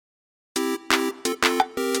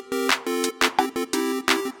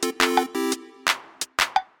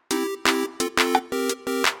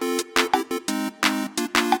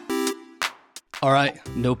All right,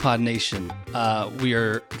 No Pod Nation. We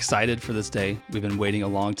are excited for this day. We've been waiting a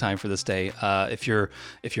long time for this day. If you're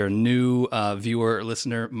a new viewer or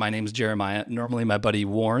listener, my name is Jeremiah. Normally, my buddy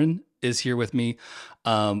Warren is here with me.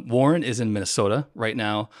 Warren is in Minnesota right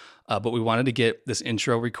now, but we wanted to get this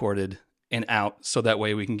intro recorded and out so that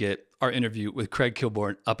way we can get our interview with Craig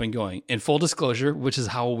Kilborn up and going. In full disclosure, which is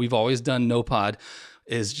how we've always done No Pod,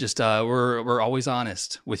 is just we're always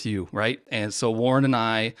honest with you, right? And so Warren and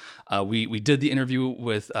I, we did the interview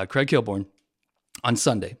with Craig Kilborn on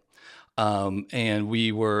Sunday, and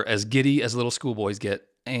we were as giddy as little schoolboys get,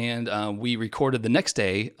 and we recorded the next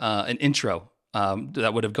day an intro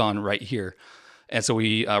that would have gone right here, and so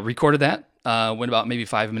we recorded that. Went about maybe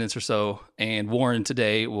 5 minutes or so, and Warren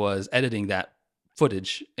today was editing that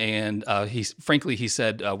footage, and he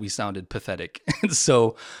said we sounded pathetic,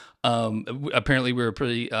 so. Apparently we were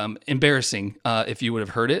pretty embarrassing. If you would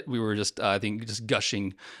have heard it, we were just I think just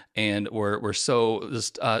gushing, and we're so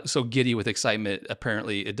giddy with excitement.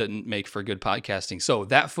 Apparently, it didn't make for good podcasting. So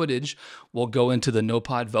that footage will go into the No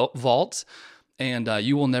Pod vault, and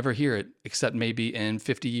you will never hear it except maybe in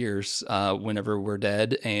 50 years, whenever we're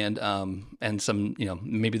dead, and some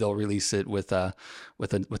maybe they'll release it with a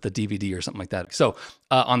DVD or something like that. So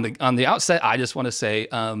on the outset, I just want to say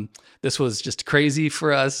this was just crazy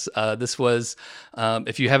for us. This was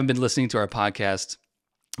if you haven't been listening to our podcast.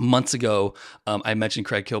 Months ago, I mentioned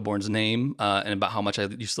Craig Kilborn's name and about how much I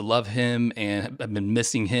used to love him and I've been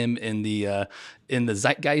missing him in the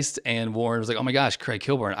zeitgeist. And Warren was like, "Oh my gosh, Craig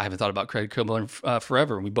Kilborn! I haven't thought about Craig Kilborn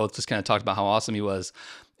forever." And we both just kind of talked about how awesome he was,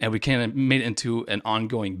 and we kind of made it into an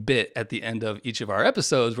ongoing bit at the end of each of our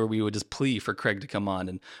episodes where we would just plea for Craig to come on,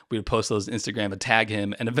 and we would post those on Instagram and tag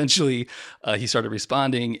him. And eventually, he started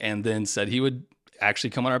responding and then said he would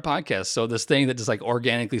actually come on our podcast. So this thing that just like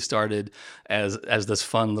organically started as this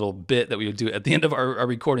fun little bit that we would do at the end of our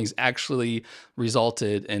recordings actually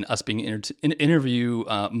resulted in us being interview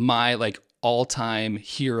my like all-time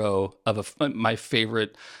hero of my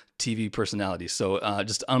favorite TV personality. So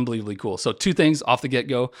just unbelievably cool. So two things off the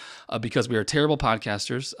get-go, because we are terrible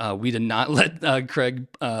podcasters. We did not let Craig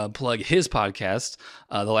plug his podcast,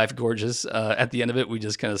 The Life Gorgeous. At the end of it, we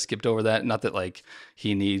just kind of skipped over that. Not that like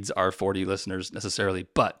he needs our 40 listeners necessarily,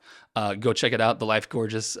 but go check it out, The Life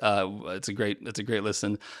Gorgeous. It's a great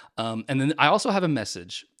listen. And then I also have a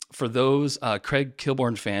message for those Craig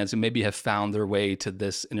Kilborn fans who maybe have found their way to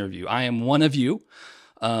this interview. I am one of you.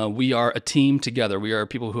 We are a team together. We are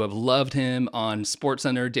people who have loved him on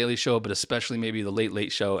SportsCenter, Daily Show, but especially maybe the Late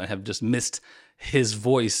Late Show, and have just missed his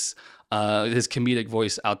voice, his comedic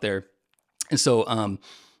voice out there. And so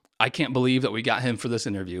I can't believe that we got him for this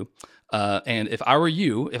interview. And if I were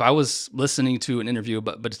you, if I was listening to an interview,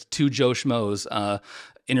 but it's two Joe Schmoes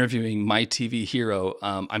interviewing my TV hero,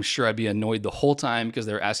 I'm sure I'd be annoyed the whole time because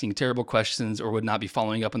they're asking terrible questions or would not be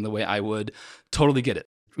following up in the way I would. Totally get it.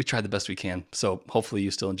 We tried the best we can, so hopefully you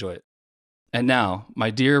still enjoy it. And now,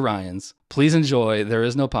 my dear Ryans, please enjoy There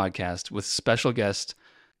Is No Podcast with special guest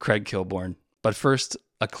Craig Kilborn. But first,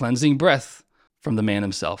 a cleansing breath from the man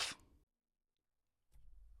himself.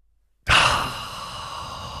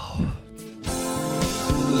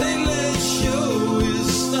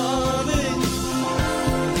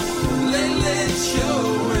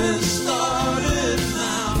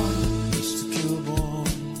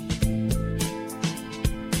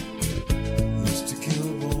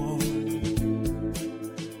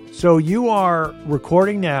 So you are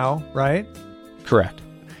recording now, right? Correct.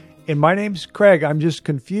 And my name's Craig. I'm just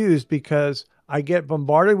confused because I get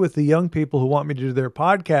bombarded with the young people who want me to do their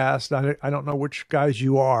podcast. I don't know which guys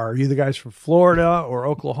you are. Are you the guys from Florida or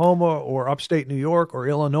Oklahoma or upstate New York or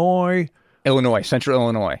Illinois? Illinois, Central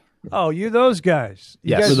Illinois. Oh, you those guys.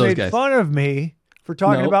 You Yes. guys We're those made guys. fun of me for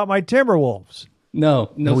talking No. about my Timberwolves.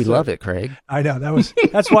 No, We sir. love it, Craig. I know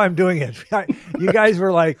that's why I'm doing it. You guys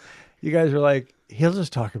were like, he'll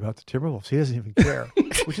just talk about the Timberwolves. He doesn't even care,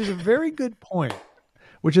 which is a very good point.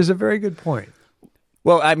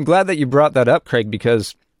 Well, I'm glad that you brought that up, Craig,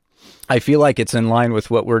 because I feel like it's in line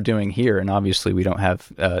with what we're doing here. And obviously we don't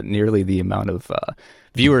have nearly the amount of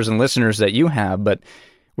viewers and listeners that you have, but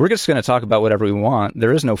we're just going to talk about whatever we want.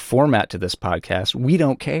 There is no format to this podcast. We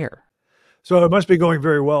don't care. So it must be going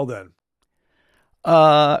very well then.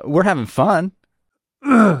 We're having fun.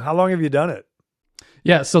 How long have you done it?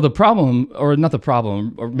 Yeah, so the problem, or not the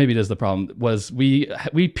problem, or maybe it is the problem, was we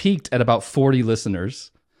peaked at about 40 listeners.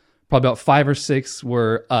 Probably about 5 or 6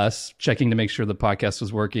 were us checking to make sure the podcast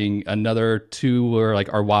was working. Another 2 were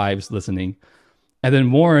like our wives listening. And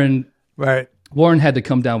then Warren had to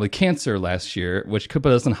come down with cancer last year, which could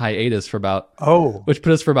put us on hiatus for about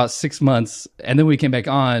 6 months. And then we came back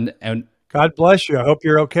on, and God bless you. I hope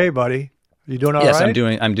you're okay, buddy. You doing all Yes, right?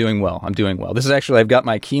 I'm doing well. I'm doing well. This is actually, I've got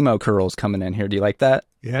my chemo curls coming in here. Do you like that?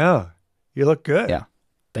 Yeah, you look good. Yeah.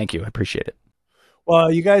 Thank you. I appreciate it.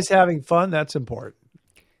 Well, you guys having fun? That's important.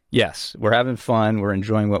 Yes, we're having fun. We're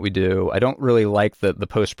enjoying what we do. I don't really like the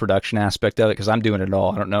post-production aspect of it because I'm doing it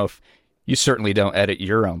all. I don't know if you certainly don't edit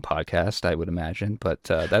your own podcast, I would imagine, but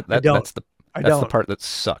that's the part that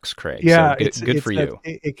sucks, Craig. Yeah, so good for you.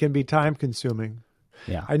 It can be time consuming.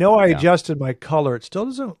 Yeah. I know I adjusted my color. It still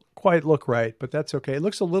doesn't quite look right, but that's okay. It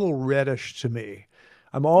looks a little reddish to me.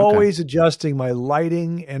 I'm always adjusting my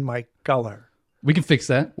lighting and my color. We can fix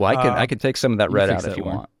that. Well, I can take some of that red out if you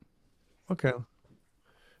want. Okay.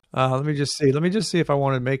 Let me just see. Let me just see if I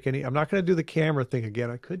want to make any. I'm not going to do the camera thing again.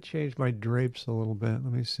 I could change my drapes a little bit.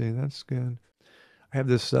 Let me see. That's good. I have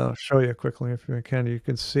this. I'll show you quickly if you can. You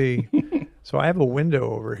can see. So I have a window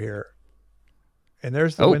over here, and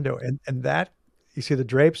there's the window, and that you see the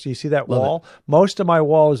drapes. Do you see that wall? Most of my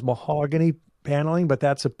wall is mahogany paneling, but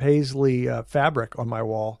that's a paisley fabric on my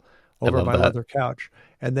wall over my leather couch.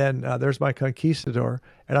 And then there's my conquistador.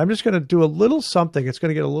 And I'm just going to do a little something. It's going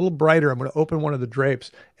to get a little brighter. I'm going to open one of the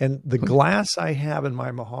drapes. And the glass I have in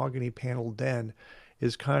my mahogany paneled den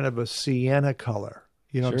is kind of a sienna color.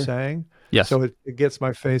 You know what I'm saying? Yes. So it gets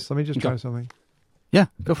my face. Let me just try something. Yeah,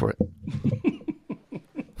 go for it.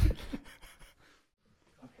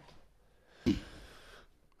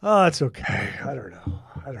 Oh, it's okay. I don't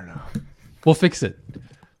know. We'll fix it.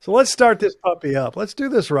 So let's start this puppy up. Let's do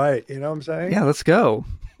this right. You know what I'm saying? Yeah, let's go.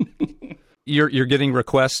 You're getting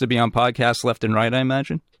requests to be on podcasts left and right, I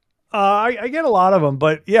imagine? I get a lot of them,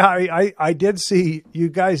 but yeah, I did see you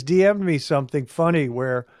guys DM'd me something funny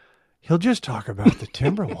where he'll just talk about the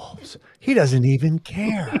Timberwolves. He doesn't even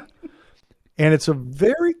care. And it's a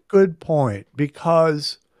very good point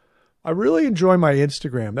because I really enjoy my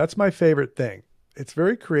Instagram. That's my favorite thing. It's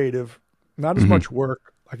very creative, not as much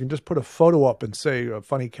work. I can just put a photo up and say a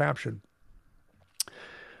funny caption.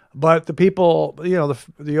 But the people,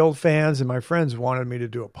 the old fans and my friends wanted me to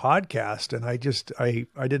do a podcast, and I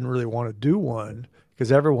didn't really want to do one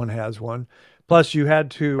because everyone has one. Plus, you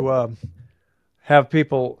had to have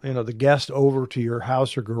people, the guest over to your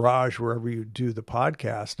house or garage wherever you do the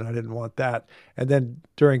podcast, and I didn't want that. And then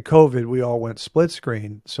during COVID, we all went split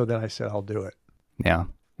screen, so then I said I'll do it. Yeah.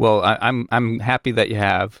 Well, I'm happy that you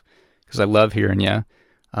have because I love hearing you.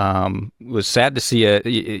 Was sad to see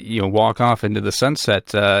you walk off into the sunset.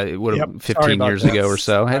 15 years ago or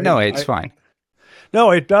so. It's fine. No,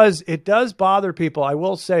 it does bother people. I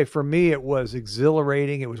will say, for me, it was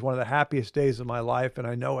exhilarating. It was one of the happiest days of my life, and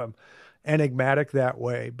I know I'm enigmatic that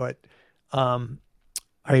way. But I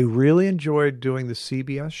really enjoyed doing the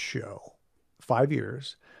CBS show, 5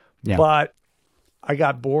 years. Yeah. But I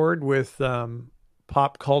got bored with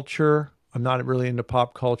pop culture. I'm not really into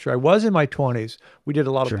pop culture. I was in my 20s. We did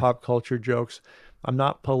a lot of pop culture jokes. I'm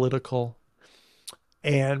not political.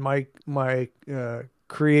 And my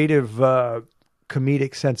creative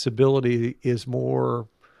comedic sensibility is more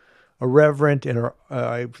irreverent and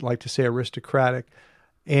I like to say aristocratic.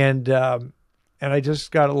 And I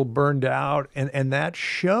just got a little burned out. And that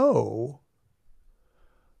show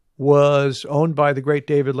was owned by the great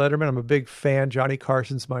David Letterman. I'm a big fan. Johnny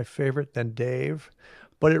Carson's my favorite, then Dave.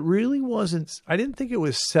 But it really wasn't, I didn't think it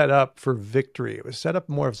was set up for victory. It was set up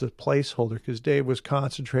more as a placeholder because Dave was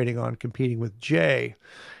concentrating on competing with Jay.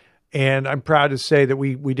 And I'm proud to say that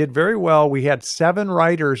we did very well. We had 7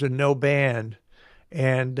 writers and no band.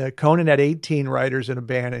 And Conan had 18 writers in a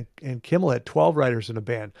band, and Kimmel had 12 writers in a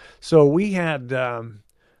band. So we had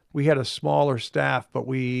a smaller staff, but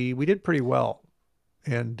we did pretty well.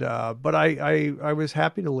 And but I was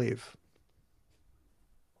happy to leave.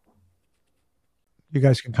 You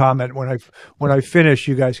guys can comment when I finish.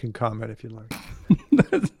 You guys can comment if you like.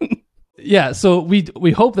 Yeah, so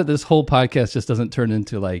we hope that this whole podcast just doesn't turn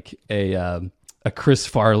into like a Chris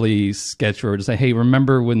Farley sketch where we just say, "Hey,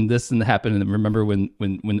 remember when this and happened, and remember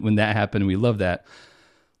when that happened? We love that."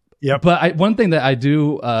 Yeah. But one thing that I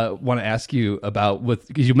do want to ask you about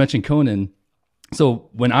because you mentioned Conan. So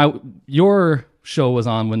when your show was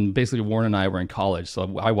on when basically Warren and I were in college,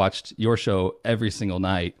 so I watched your show every single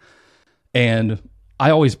night, and I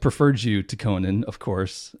always preferred you to Conan, of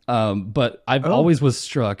course. But I've always was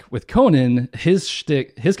struck with Conan. His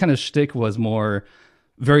kind of shtick was more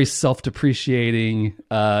very self-depreciating,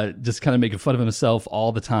 just kind of making fun of himself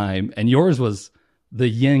all the time. And yours was the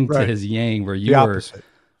yin to his yang, where you were,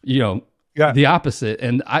 the opposite.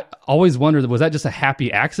 And I always wondered, was that just a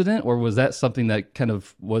happy accident, or was that something that kind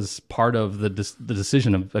of was part of the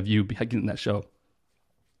decision of you getting that show?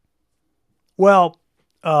 Well,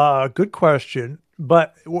 good question.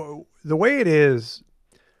 But the way it is,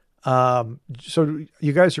 So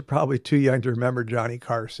you guys are probably too young to remember Johnny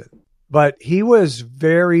Carson, but he was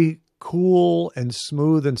very cool and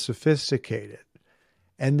smooth and sophisticated.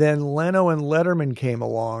 And then Leno and Letterman came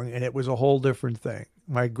along, and it was a whole different thing.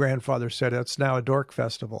 My grandfather said it's now a dork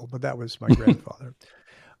festival, but that was my grandfather.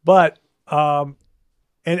 But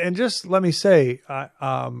and just let me say,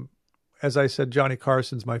 as I said, Johnny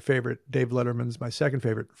Carson's my favorite. Dave Letterman's my second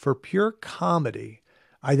favorite. For pure comedy,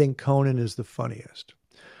 I think Conan is the funniest.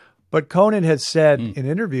 But Conan had said in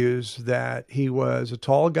interviews that he was a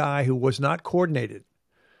tall guy who was not coordinated.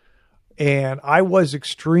 And I was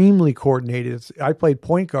extremely coordinated. I played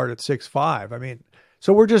point guard at 6'5". I mean,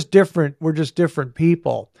 so we're just different. We're just different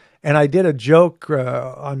people. And I did a joke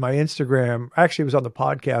on my Instagram. Actually, it was on the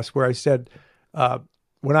podcast where I said,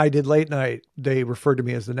 when I did late night, they referred to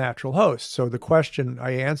me as the natural host. So the question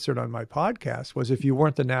I answered on my podcast was, if you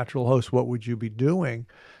weren't the natural host, what would you be doing?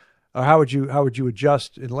 How would you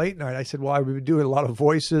adjust in late night? I said, well, I would be doing a lot of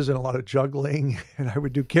voices and a lot of juggling, and I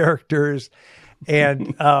would do characters.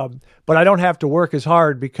 And but I don't have to work as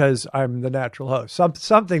hard because I'm the natural host.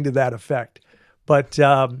 Something to that effect. But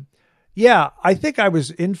yeah, I think I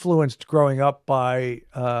was influenced growing up by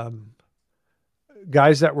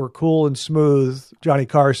guys that were cool and smooth. Johnny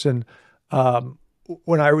Carson.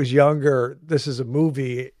 When I was younger, this is a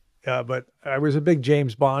movie, but I was a big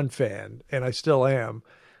James Bond fan, and I still am.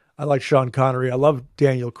 I like Sean Connery. I love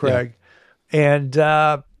Daniel Craig. Yeah.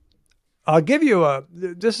 And I'll give you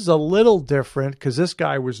this is a little different because this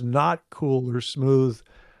guy was not cool or smooth,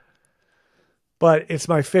 but it's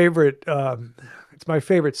my favorite. It's my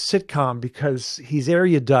favorite sitcom because he's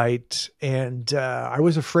erudite, and I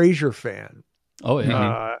was a Frasier fan. Oh yeah. I don't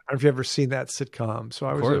know if you've ever seen that sitcom. So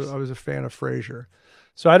I was a fan of Frasier.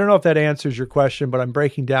 So I don't know if that answers your question, but I'm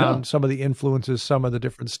breaking down some of the influences, some of the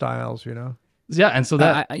different styles, you know? Yeah. And so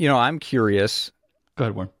that, I'm curious. Go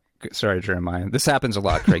ahead, Warren. Sorry, Jeremiah. This happens a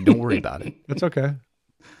lot, Craig. Don't worry about it. That's okay.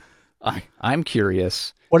 I'm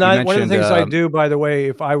curious. One of the things I do, by the way,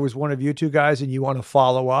 if I was one of you two guys and you want to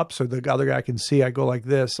follow up so the other guy can see, I go like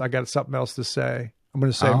this. I got something else to say. I'm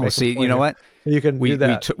going to say, see, you know what? You can do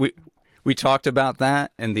that. We talked about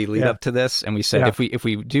that in the lead up to this, and we said if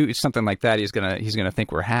we do something like that, he's gonna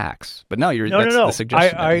think we're hacks. But no, that's the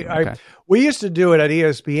suggestion. We used to do it at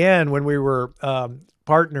ESPN when we were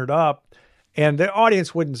partnered up, and the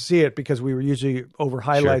audience wouldn't see it because we were usually over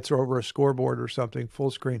highlights or over a scoreboard or something,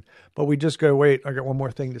 full screen. But we just go, wait, I got one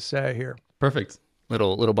more thing to say here. Perfect.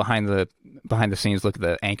 Little behind the scenes look at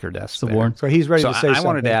the anchor desk. So Warren. So he's ready to say something. I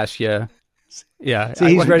wanted to ask you. Yeah,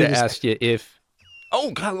 see, he's ready to ask you if.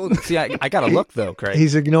 Oh God! See, I got to look though, Craig.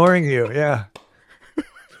 He's ignoring you. Yeah.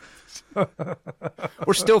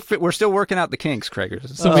 We're still working out the kinks, Craig.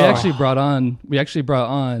 So we actually brought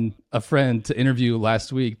on a friend to interview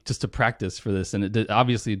last week just to practice for this, and it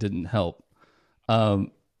obviously didn't help. And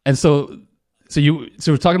so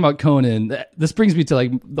we're talking about Conan. This brings me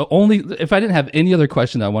to if I didn't have any other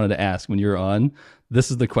question I wanted to ask when you're on, this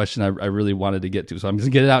is the question I really wanted to get to. So I'm just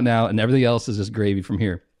gonna get it out now, and everything else is just gravy from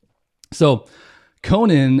here. So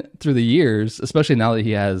Conan, through the years, especially now that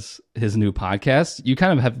he has his new podcast, you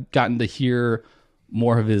kind of have gotten to hear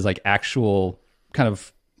more of his actual kind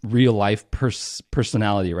of real life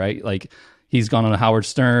personality, right? Like he's gone on a Howard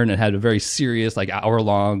Stern and had a very serious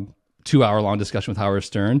 2-hour-long discussion with Howard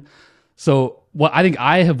Stern. So what I think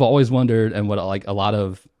I have always wondered, and what a lot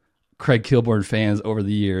of Craig Kilborn fans over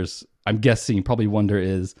the years, I'm guessing probably wonder,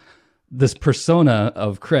 is this persona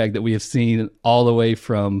of Craig that we have seen all the way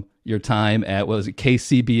from your time at, what was it,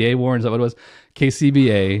 KCBA, Warren? Is that what it was?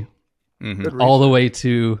 KCBA, all the way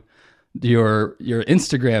to your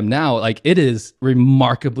Instagram now. It is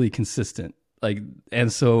remarkably consistent. Thank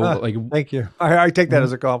you. I take that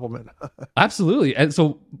as a compliment. Absolutely. And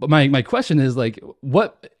so my question is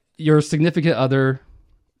what your significant other,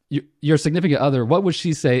 what would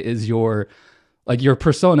she say is your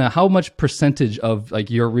persona? How much percentage of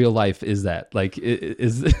your real life is that?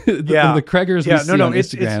 Is the Craigers we see on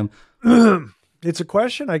Instagram? It's a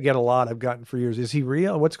question I get a lot. I've gotten for years. Is he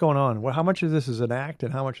real? What's going on? How much of this is an act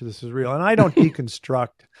and how much of this is real? And I don't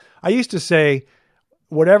deconstruct. I used to say,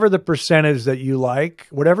 whatever the percentage that you like,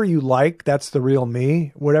 whatever you like, that's the real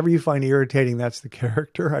me. Whatever you find irritating, that's the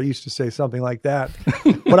character. I used to say something like that.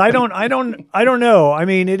 But I don't know. I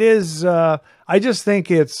mean, it is, I just think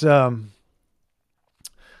it's, I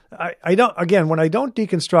don't, again, when I don't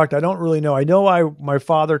deconstruct, I don't really know. I know my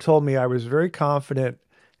father told me I was very confident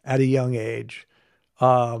at a young age.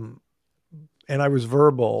 And I was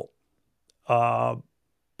verbal, but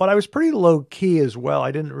I was pretty low key as well.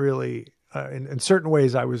 I didn't really, in certain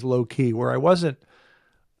ways I was low key, where I wasn't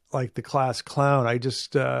like the class clown. I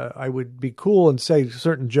just I would be cool and say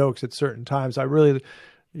certain jokes at certain times. I really,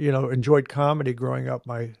 enjoyed comedy growing up.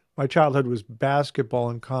 My childhood was basketball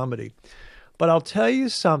and comedy. But I'll tell you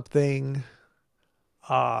something,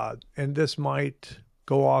 and this might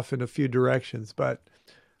go off in a few directions, but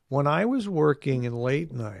when I was working in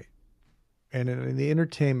late night and in the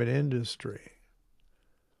entertainment industry,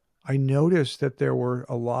 I noticed that there were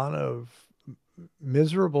a lot of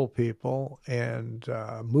miserable people and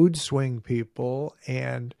mood swing people,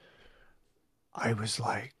 and I was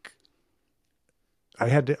like,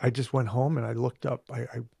 I just went home and I looked up, I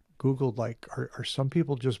Googled, like, are some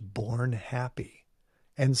people just born happy?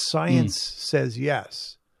 And science says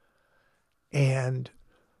yes. And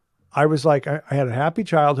I was like, I had a happy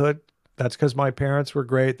childhood. That's because my parents were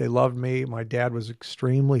great. They loved me. My dad was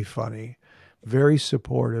extremely funny, very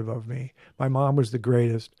supportive of me. My mom was the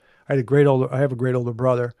greatest. I have a great older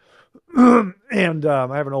brother, and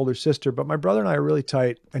I have an older sister. But my brother and I are really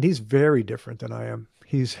tight, and he's very different than I am.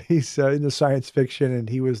 He's in the science fiction, and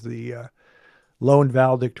he was the lone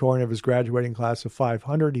valedictorian of his graduating class of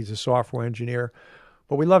 500. He's a software engineer,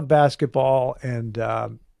 but we love basketball, and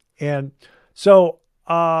so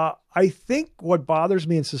I think what bothers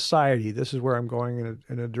me in society, this is where I'm going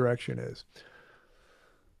in a direction, is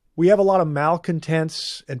we have a lot of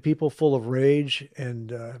malcontents and people full of rage,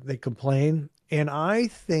 and they complain. And I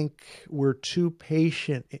think we're too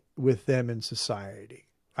patient with them in society.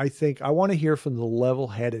 I want to hear from the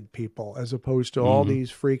level-headed people as opposed to all these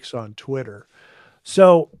freaks on Twitter.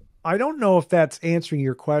 So I don't know if that's answering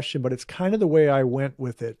your question, but it's kind of the way I went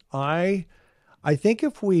with it. I think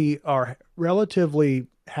if we are relatively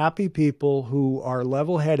happy people who are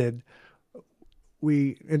level-headed,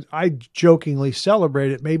 and I jokingly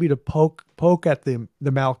celebrate it, maybe to poke at the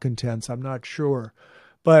malcontents. I'm not sure,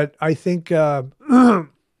 but I think we're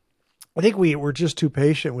just too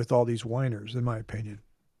patient with all these whiners, in my opinion.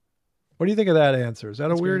 What do you think of that answer? Is that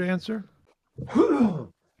That's a weird answer?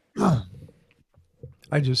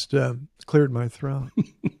 I just cleared my throat.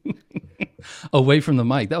 Away from the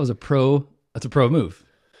mic. That's a pro move.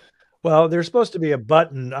 Well, there's supposed to be a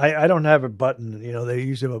button. I don't have a button. They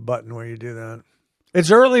usually have a button where you do that.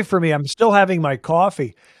 It's early for me. I'm still having my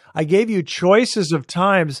coffee. I gave you choices of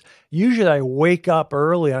times. Usually I wake up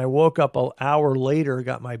early, and I woke up an hour later,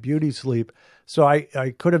 got my beauty sleep. So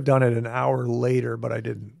I could have done it an hour later, but I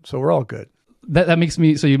didn't. So we're all good. That makes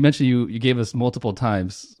me, so you mentioned you gave us multiple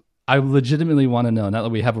times. I legitimately want to know, now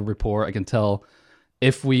that we have a rapport, I can tell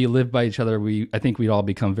if we live by each other, I think we'd all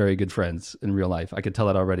become very good friends in real life. I could tell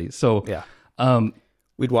that already. So yeah,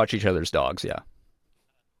 we'd watch each other's dogs. Yeah.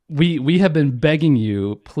 We have been begging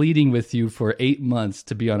you, pleading with you for 8 months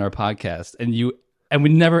to be on our podcast, and we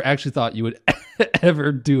never actually thought you would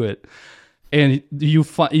ever do it. And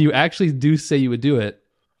you actually do say you would do it.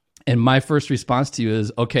 And my first response to you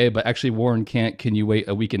is, okay, but actually Warren can't. Can you wait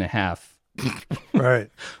a week and a half?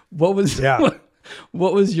 Right. What was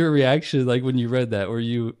your reaction like when you read that? Were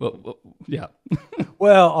you, yeah.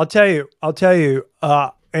 Well, I'll tell you,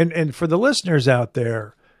 and for the listeners out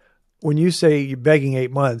there, when you say you're begging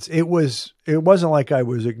 8 months, it wasn't like I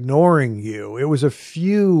was ignoring you. It was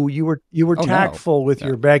you were tactful with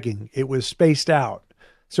your begging. It was spaced out.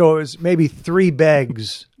 So it was maybe 3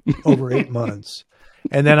 begs over 8 months.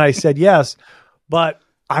 And then I said yes, but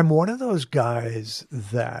I'm one of those guys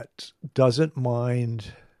that doesn't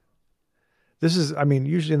mind.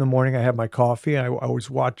 Usually in the morning I have my coffee. I was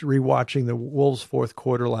rewatching the Wolves' fourth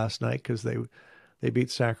quarter last night because they beat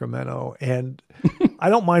Sacramento, and I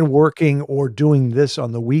don't mind working or doing this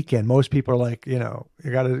on the weekend. Most people are like,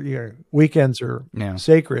 weekends are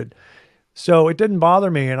sacred. So it didn't bother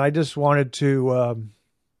me, and I just wanted to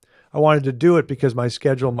do it because my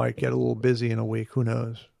schedule might get a little busy in a week. Who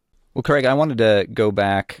knows? Well, Craig, I wanted to go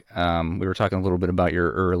back. We were talking a little bit about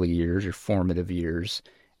your early years, your formative years,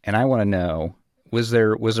 and I want to know, was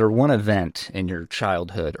there one event in your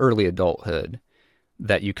childhood, early adulthood,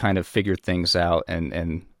 that you kind of figured things out,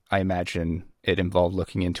 and I imagine it involved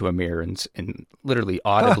looking into a mirror and literally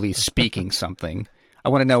audibly speaking something. I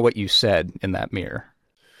want to know what you said in that mirror.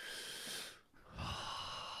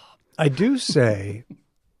 I do say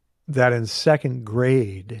that in second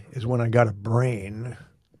grade is when I got a brain.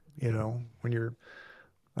 When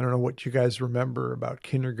I don't know what you guys remember about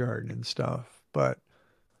kindergarten and stuff, but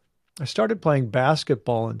I started playing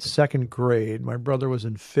basketball in second grade. My brother was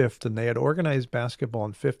in fifth, and they had organized basketball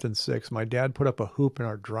in fifth and sixth. My dad put up a hoop in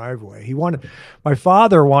our driveway. My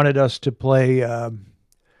father wanted us to play.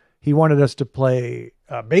 He wanted us to play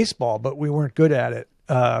baseball, but we weren't good at it.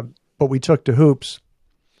 But we took to hoops.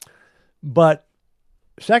 But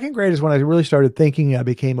second grade is when I really started thinking. I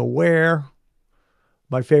became aware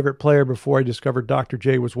My favorite player before I discovered Dr.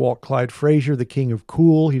 J was Walt Clyde Frazier, the king of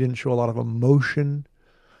cool. He didn't show a lot of emotion.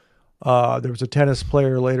 There was a tennis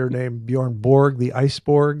player later named Bjorn Borg, the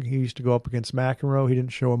Iceborg. He used to go up against McEnroe. He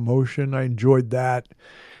didn't show emotion. I enjoyed that.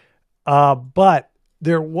 But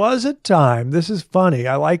there was a time, this is funny,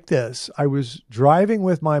 I like this. I was driving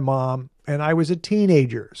with my mom, and I was a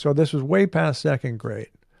teenager. So this was way past second grade.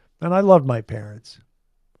 And I loved my parents.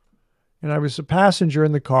 And I was a passenger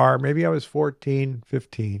in the car. Maybe I was 14,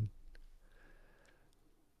 15.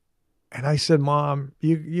 And I said, Mom,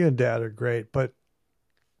 you and Dad are great, but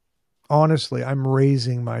honestly, I'm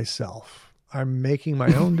raising myself. I'm making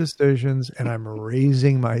my own decisions, and I'm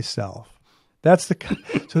raising myself. That's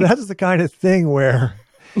the kind of thing where,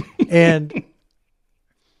 and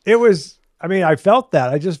it was, I mean, I felt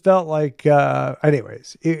that. I just felt like,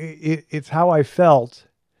 anyways, it's how I felt.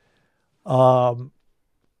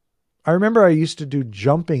 I remember I used to do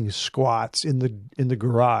jumping squats in the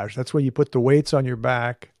garage. That's where you put the weights on your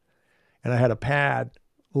back, and I had a pad,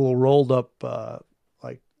 a little rolled up,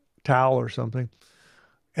 like towel or something.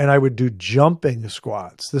 And I would do jumping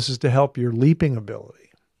squats. This is to help your leaping ability.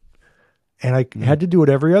 And I had to do it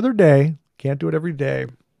every other day. Can't do it every day.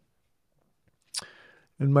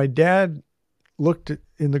 And my dad looked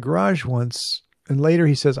in the garage once, and later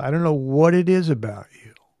he says, I don't know what it is about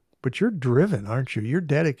you, but you're driven, aren't you? You're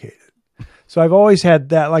dedicated. So I've always had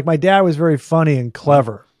that. Like, my dad was very funny and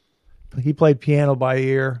clever. He played piano by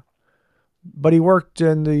ear, but he worked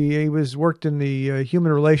in the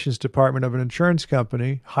human relations department of an insurance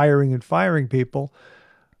company, hiring and firing people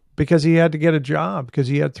because he had to get a job because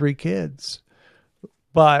he had 3 kids.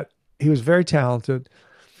 But he was very talented.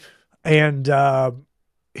 And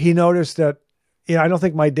he noticed that, I don't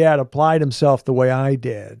think my dad applied himself the way I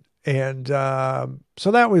did. And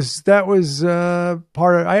so that was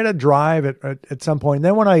part of, I had a drive at some point. And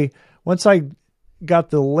then once I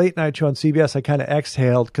got the late night show on CBS, I kind of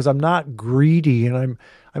exhaled because I'm not greedy and I'm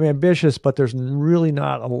ambitious, but there's really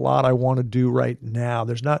not a lot I want to do right now.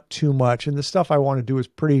 There's not too much. And the stuff I want to do is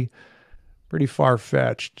pretty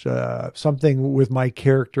far-fetched, something with my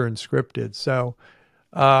character and scripted. So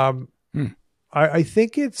I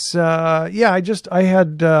think it's, I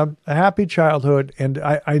had a happy childhood, and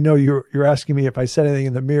I know you're asking me if I said anything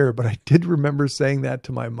in the mirror, but I did remember saying that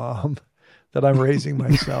to my mom, that I'm raising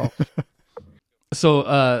myself. So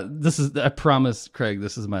I promise, Craig,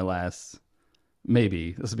 this will be my last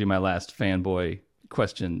fanboy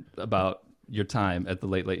question about your time at the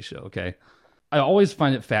Late Late Show, okay? I always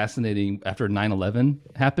find it fascinating after 9/11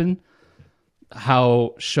 happened,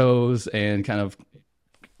 how shows and kind of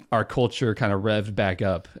our culture kind of revved back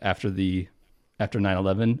up after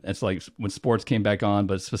 9/11. It's like when sports came back on,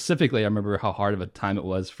 but specifically I remember how hard of a time it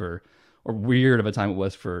was weird of a time it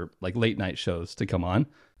was for like late night shows to come on.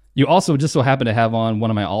 You also just so happened to have on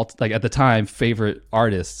one of my at the time favorite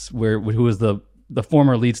artists, who was the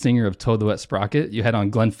former lead singer of Toad the Wet Sprocket. You had on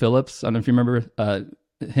Glenn Phillips. I don't know if you remember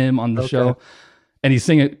him on the show. And he's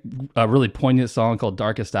singing a really poignant song called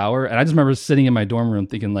Darkest Hour. And I just remember sitting in my dorm room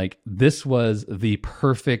thinking, like, this was the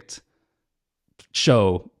perfect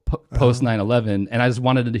show post 9/11. And I just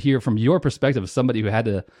wanted to hear from your perspective, as somebody who had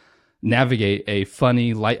to navigate a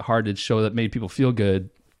funny, lighthearted show that made people feel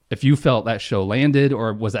good, if you felt that show landed,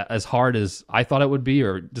 or was that as hard as I thought it would be,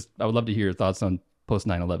 or just, I would love to hear your thoughts on post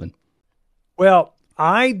 9/11. Well,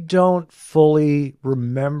 I don't fully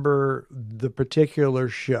remember the particular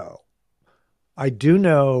show. I do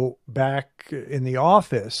know back in the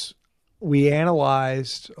office, we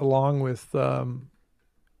analyzed along with, Rob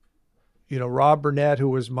Burnett, who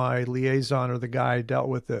was my liaison, or the guy I dealt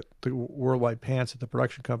with at the Worldwide Pants at the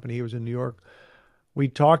production company. He was in New York. We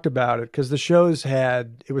talked about it because the shows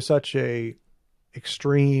it was such a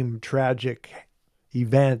extreme, tragic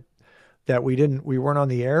event that we weren't on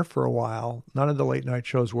the air for a while. None of the late night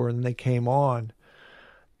shows were, and then they came on.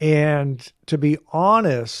 And to be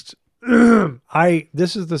honest,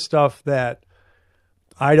 this is the stuff that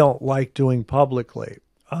I don't like doing publicly.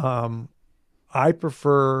 I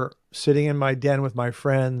prefer sitting in my den with my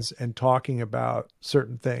friends and talking about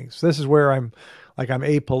certain things. This is where I'm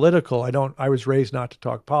apolitical. I was raised not to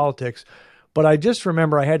talk politics, but I just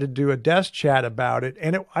remember I had to do a desk chat about it.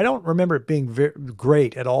 And I don't remember it being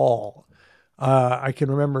great at all. I can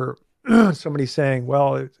remember somebody saying,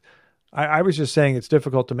 well, I was just saying it's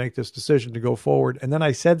difficult to make this decision to go forward. And then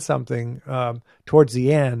I said something towards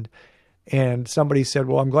the end, and somebody said,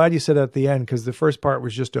 well, I'm glad you said that at the end because the first part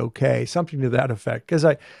was just okay, something to that effect. Because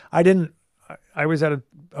I was at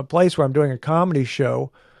a place where I'm doing a comedy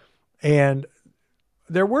show, and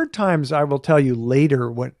there were times, I will tell you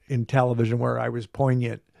later, in television where I was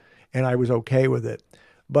poignant and I was okay with it.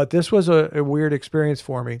 But this was a weird experience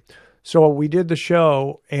for me. So we did the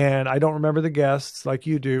show, and I don't remember the guests like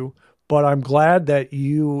you do, but I'm glad that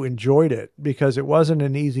you enjoyed it because it wasn't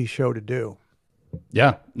an easy show to do.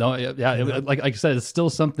 Yeah, no, yeah. Like I said, it's still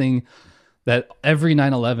something that every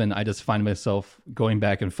 9/11, I just find myself going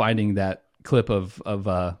back and finding that clip of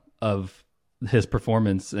his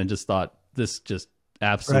performance, and just thought this just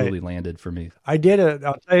absolutely landed for me. I did it.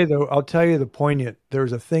 I'll tell you the poignant. There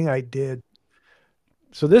was a thing I did.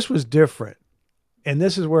 So this was different, and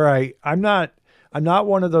this is where I'm not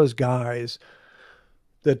one of those guys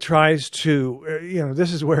that tries to.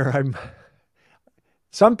 This is where I'm.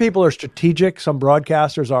 Some people are strategic. Some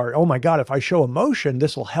broadcasters are, oh my God, if I show emotion,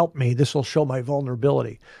 this will help me. This will show my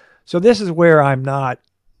vulnerability. So this is where I'm not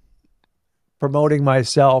promoting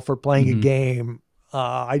myself or playing a game.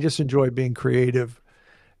 I just enjoy being creative.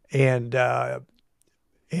 And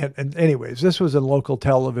anyways, this was in local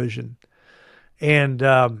television. And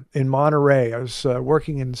in Monterey, I was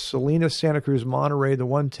working in Salinas, Santa Cruz, Monterey, the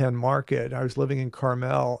 110 market. I was living in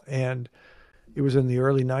Carmel, and it was in the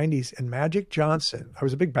early 90s. And Magic Johnson, I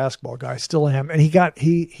was a big basketball guy, still am. And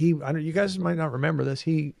you guys might not remember this.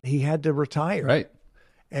 He had to retire. Right.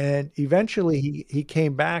 And eventually he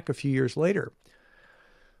came back a few years later.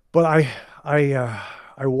 But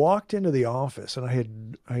I walked into the office, and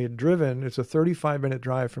I had driven, it's a 35-minute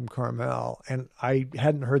drive from Carmel, and I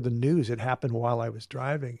hadn't heard the news. It happened while I was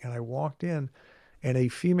driving. And I walked in, and a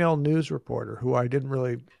female news reporter who I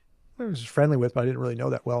was friendly with, but I didn't really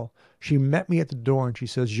know that well. She met me at the door, and she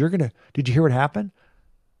says, did you hear what happened?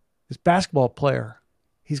 This basketball player,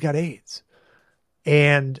 he's got AIDS.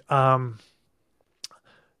 And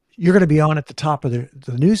you're going to be on at the top of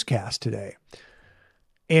the newscast today.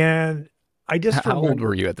 And I just How old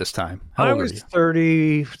were you at this time? I was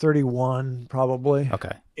 30, 31 probably.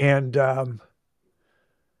 Okay. And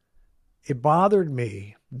it bothered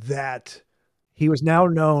me that he was now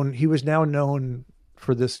known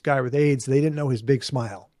for this guy with AIDS. They didn't know his big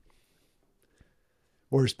smile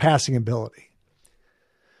or his passing ability.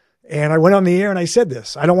 And I went on the air and I said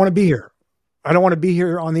this, I don't want to be here. I don't want to be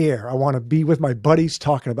here on the air. I want to be with my buddies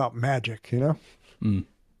talking about magic,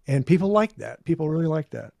 And people liked that. People really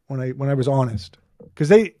liked that when I was honest,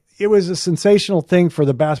 because it was a sensational thing for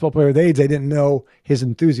the basketball player with AIDS. They didn't know his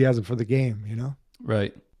enthusiasm for the game,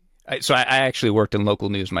 Right. So I actually worked in local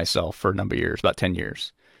news myself for a number of years, about 10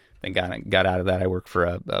 years. Then got out of that. I work for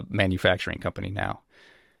a manufacturing company now.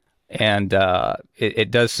 And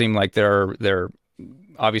it does seem like there are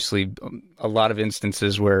obviously a lot of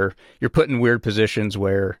instances where you're put in weird positions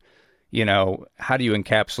where, how do you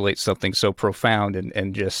encapsulate something so profound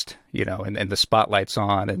and just, and the spotlight's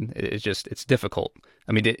on, and it's difficult.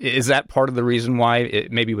 I mean, is that part of the reason why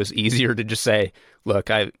it maybe was easier to just say,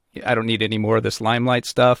 look, I don't need any more of this limelight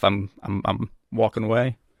stuff. I'm walking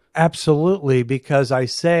away? Absolutely, because I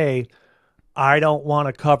say I don't want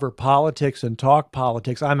to cover politics and talk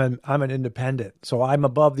politics. I'm an independent, so I'm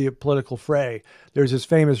above the political fray. There's this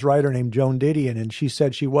famous writer named Joan Didion, and she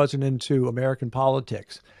said she wasn't into American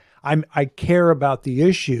politics. I care about the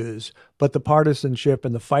issues, but the partisanship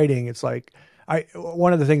and the fighting, it's like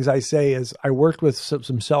one of the things I say is I worked with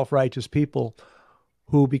some self-righteous people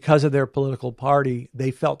who, because of their political party,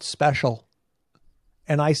 they felt special.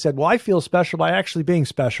 And I said, well, I feel special by actually being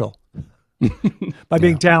special, by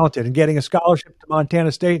being talented and getting a scholarship to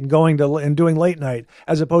Montana State and going and doing late night,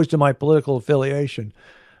 as opposed to my political affiliation,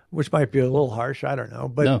 which might be a little harsh. I don't know.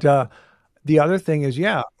 But the other thing is,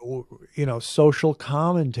 social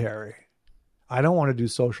commentary. I don't want to do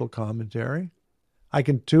social commentary. I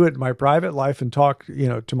can do it in my private life and talk,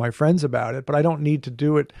 to my friends about it, but I don't need to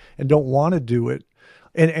do it and don't want to do it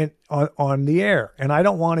and on the air. And I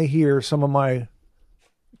don't want to hear some of my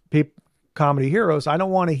comedy heroes. I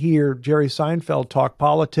don't want to hear Jerry Seinfeld talk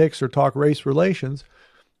politics or talk race relations,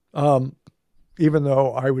 even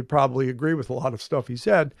though I would probably agree with a lot of stuff he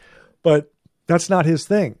said, but that's not his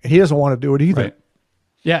thing. He doesn't want to do it either. Right.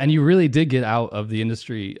 Yeah, and you really did get out of the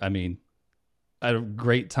industry, I mean, at a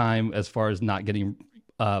great time as far as not getting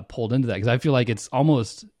pulled into that, because I feel like it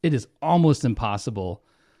is almost impossible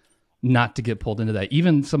not to get pulled into that.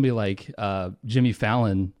 Even somebody like Jimmy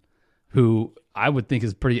Fallon, who I would think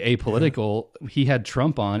is pretty apolitical, he had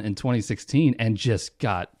Trump on in 2016 and just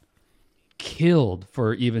got killed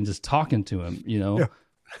for even just talking to him, Yeah.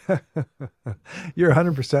 You're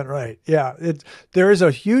 100% right. Yeah. There is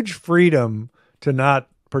a huge freedom to not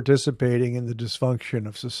participating in the dysfunction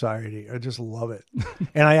of society. I just love it.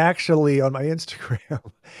 And I actually, on my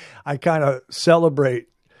Instagram, I kind of celebrate.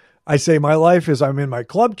 I say my life is I'm in my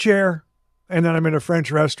club chair, and then I'm in a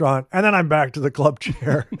French restaurant, and then I'm back to the club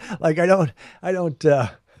chair. Like I don't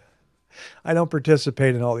I don't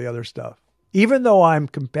participate in all the other stuff. Even though I'm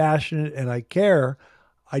compassionate and I care,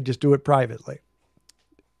 I just do it privately.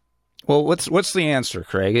 Well, what's the answer,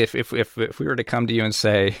 Craig? If we were to come to you and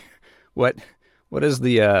say, what is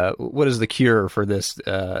the cure for this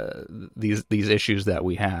these issues that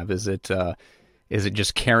we have? Is it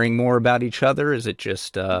just caring more about each other? Is it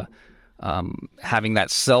just having that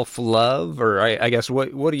self-love? Or I guess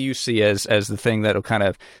what do you see as the thing that'll kind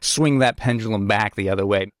of swing that pendulum back the other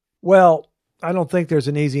way? Well, I don't think there's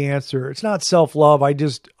an easy answer. It's not self-love. I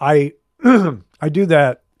I do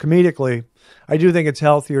that comedically. I do think it's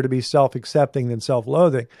healthier to be self-accepting than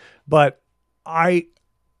self-loathing. But I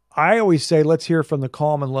always say, let's hear from the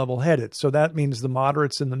calm and level-headed. So that means the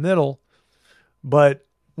moderates in the middle. But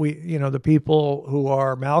the people who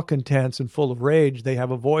are malcontents and full of rage, they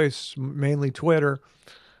have a voice, mainly Twitter.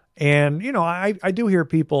 And, I do hear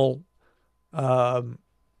people,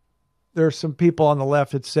 there's some people on the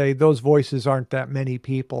left that say those voices aren't that many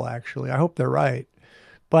people, actually. I hope they're right.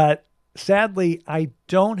 But sadly, I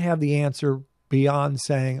don't have the answer beyond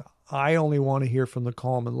saying I only want to hear from the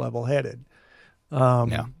calm and level-headed.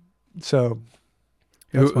 So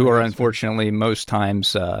who are unfortunately most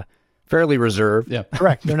times fairly reserved. Yeah,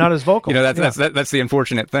 correct. They're not as vocal. That's the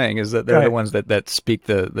unfortunate thing, is that they're the ones that speak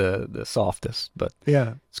the softest. But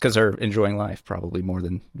it's because they're enjoying life probably more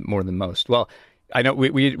than most. Well, I know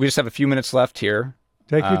we just have a few minutes left here.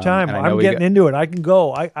 Take your time. I'm getting into it. I can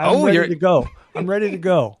go. I'm ready to go. I'm ready to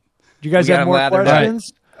go. Do you guys have more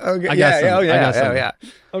questions? Okay. I got some. Yeah.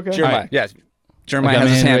 Okay. Jeremiah, right. yes. Jeremiah has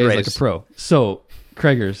his hand raised like a pro. So,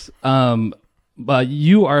 Craigers,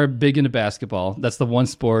 you are big into basketball. That's the one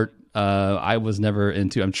sport I was never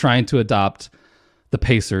into. I'm trying to adopt the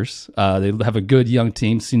Pacers. They have a good young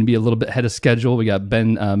team, seem to be a little bit ahead of schedule. We got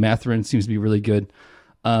Ben Mathurin, seems to be really good.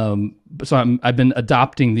 So I've been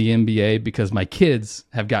adopting the NBA because my kids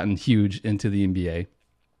have gotten huge into the NBA.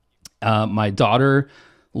 My daughter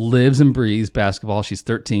lives and breathes basketball. She's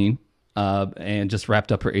 13 and just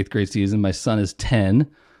wrapped up her 8th grade season. My son is 10.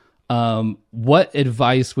 What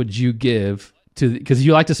advice would you give to, because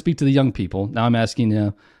you like to speak to the young people. Now I'm asking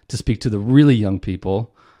you to speak to the really young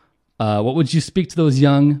people. What would you speak to those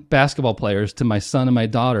young basketball players, to my son and my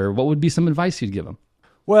daughter? What would be some advice you'd give them?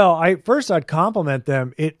 Well, I'd compliment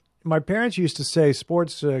them. My parents used to say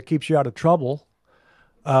sports keeps you out of trouble.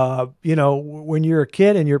 When you're a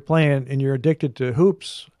kid and you're playing and you're addicted to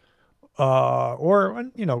hoops, or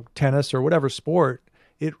tennis or whatever sport,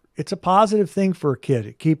 it's a positive thing for a kid.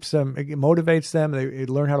 It keeps them, it motivates them. They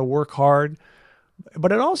learn how to work hard,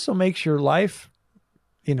 but it also makes your life,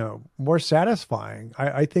 more satisfying.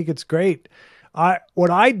 I think it's great.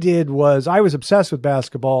 What I did was I was obsessed with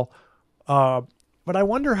basketball, but I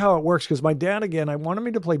wonder how it works, because my dad, again, I wanted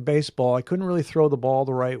me to play baseball. I couldn't really throw the ball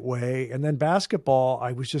the right way. And then basketball,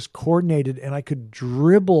 I was just coordinated and I could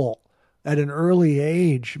dribble at an early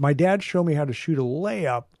age. My dad showed me how to shoot a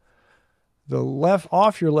layup.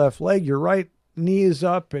 Off your left leg, your right knee is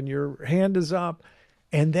up and your hand is up.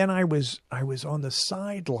 And then I was on the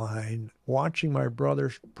sideline watching my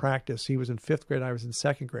brother practice. He was in 5th grade. I was in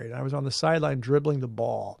 2nd grade. I was on the sideline dribbling the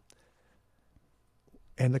ball.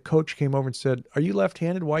 And the coach came over and said, "Are you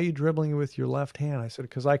left-handed? Why are you dribbling with your left hand?" I said,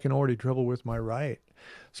 "Because I can already dribble with my right."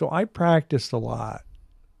 So I practiced a lot,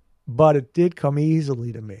 but it did come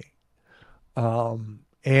easily to me.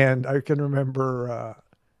 And I can remember,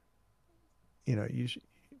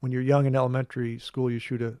 when you're young in elementary school, you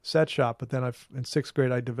shoot a set shot. But then in 6th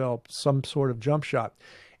grade, I developed some sort of jump shot.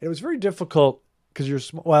 And it was very difficult because you're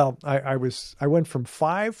small. Well, I went from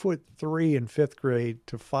 5'3" in 5th grade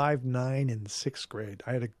to 5'9" in 6th grade.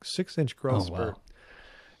 I had a 6-inch growth spurt.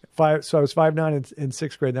 Wow. So I was 5'9" in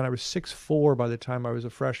 6th grade. Then I was 6'4" by the time I was a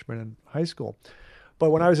freshman in high school. But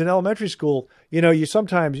when I was in elementary school, you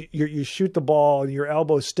sometimes you shoot the ball and your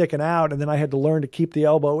elbow's sticking out, and then I had to learn to keep the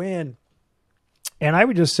elbow in. And I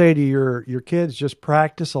would just say to your kids, just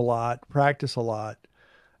practice a lot.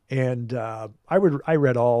 And I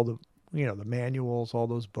read all the the manuals, all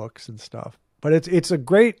those books and stuff. But it's a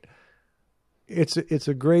great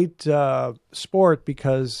sport,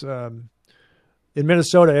 because in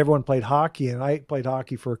Minnesota everyone played hockey, and I played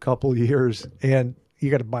hockey for a couple of years, and you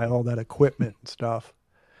got to buy all that equipment and stuff.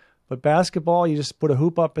 But basketball, you just put a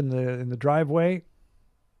hoop up in the driveway.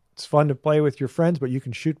 It's fun to play with your friends, but you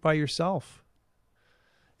can shoot by yourself.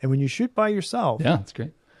 And when you shoot by yourself, yeah, that's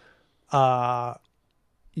great.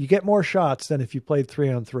 You get more shots than if you played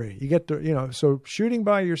 3-on-3. You get to, so shooting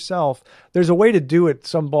by yourself, there's a way to do it.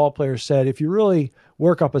 Some ball players said, if you really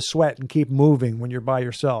work up a sweat and keep moving when you're by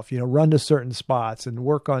yourself, run to certain spots and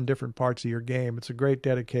work on different parts of your game. It's a great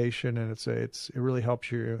dedication, and it really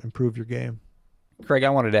helps you improve your game. Craig, I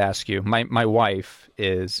wanted to ask you. My wife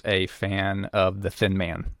is a fan of the Thin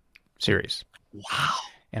Man series. Wow.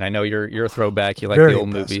 And I know you're a throwback. You like Very the old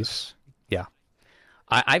impressive. movies. Yeah.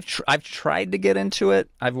 I've tried to get into it.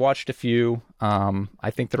 I've watched a few.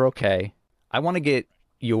 I think they're okay. I want to get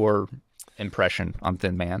your impression on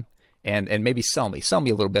Thin Man and maybe sell me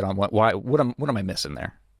a little bit on what am I missing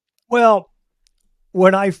there? Well,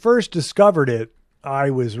 when I first discovered it,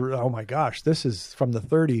 I was, oh my gosh, this is from the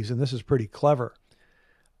 30s and this is pretty clever.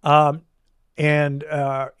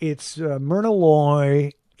 It's Myrna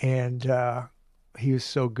Loy, and he was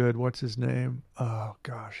so good. What's his name? Oh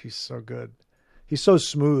gosh, he's so good. He's so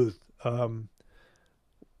smooth. I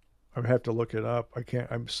have to look it up. I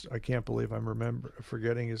can't believe I'm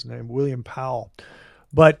forgetting his name. William Powell.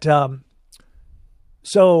 But she's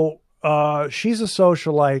a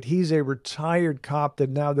socialite. He's a retired cop that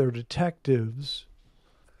now they're detectives.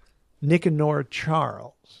 Nick and Nora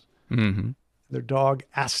Charles. Mm-hmm. Their dog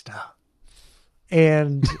Asta.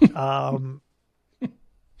 And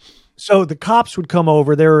so the cops would come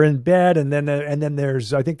over. They were in bed, and then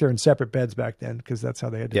there's, I think they're in separate beds back then because that's how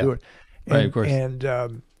they had to do it. And, Right, of course.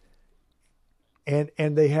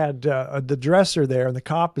 And they had the dresser there, and the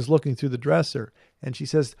cop is looking through the dresser, and she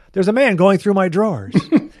says, "There's a man going through my drawers."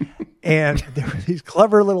 And there were these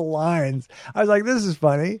clever little lines. I was like, "This is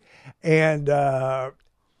funny," and it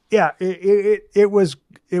was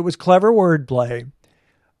clever wordplay.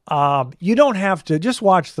 You don't have to just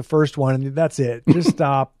watch the first one, and that's it. Just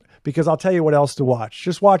stop. Because I'll tell you what else to watch.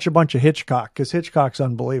 Just watch a bunch of Hitchcock, because Hitchcock's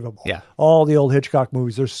unbelievable. Yeah. All the old Hitchcock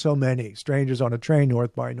movies. There's so many. Strangers on a Train,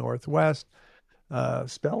 North by Northwest,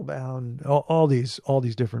 Spellbound, all these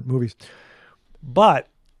different movies. But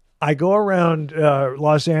I go around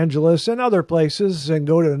Los Angeles and other places and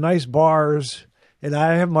go to nice bars, and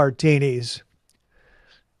I have martinis.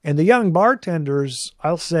 And the young bartenders,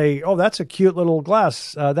 I'll say, "Oh, that's a cute little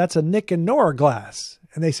glass. That's a Nick and Nora glass."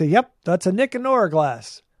 And they say, "Yep, that's a Nick and Nora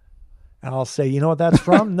glass." And I'll say, "You know what that's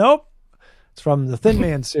from?" "Nope. It's from the Thin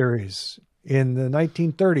Man series in the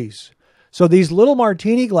 1930s. So these little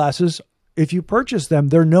martini glasses, if you purchase them,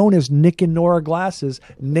 they're known as Nick and Nora glasses,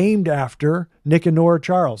 named after Nick and Nora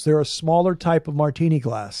Charles. They're a smaller type of martini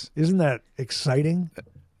glass. Isn't that exciting?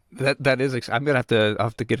 That is. I'm gonna I'll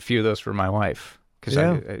have to get a few of those for my wife because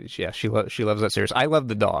she loves that series. I love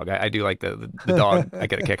the dog. I do like the dog. I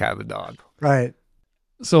get a kick out of the dog. Right.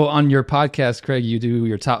 So on your podcast, Craig, you do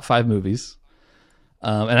your top 5 movies,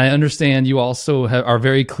 and I understand you also are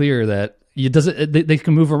very clear that they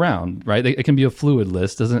can move around, right? It can be a fluid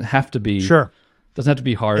list. Doesn't have to be Sure. Doesn't have to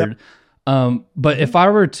be hard. Yep. But if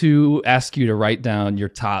I were to ask you to write down your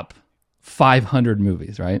top 500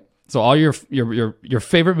 movies, right? So all your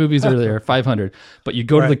favorite movies are there, 500. But you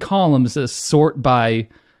go to the column, it says sort by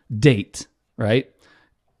date, right?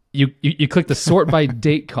 You click the sort by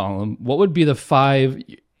date column. What would be the 5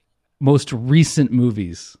 most recent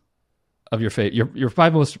movies of your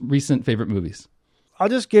 5 most recent favorite movies? I'll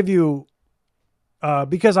just give you,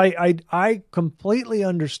 because I completely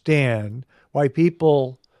understand why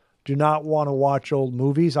people do not want to watch old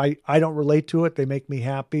movies. I don't relate to it. They make me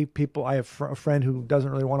happy. I have a friend who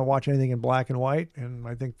doesn't really want to watch anything in black and white, and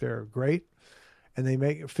I think they're great. And they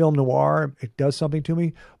make film noir. It does something to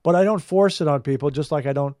me, but I don't force it on people, just like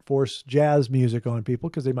I don't force jazz music on people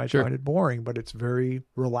because they might find it boring, but it's very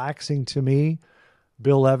relaxing to me.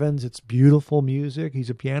 Bill Evans, it's beautiful music. He's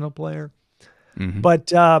a piano player. Mm-hmm.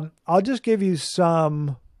 But I'll just give you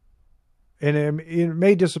some, and it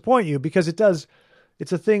may disappoint you because it does.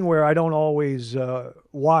 It's a thing where I don't always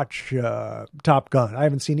watch Top Gun. I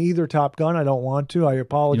haven't seen either Top Gun. I don't want to. I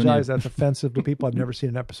apologize. That's offensive to people. I've never seen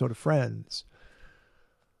an episode of Friends.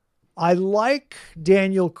 I like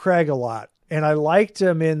Daniel Craig a lot, and I liked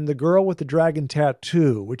him in The Girl with the Dragon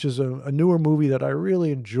Tattoo, which is a newer movie that I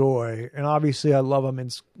really enjoy. And obviously I love him in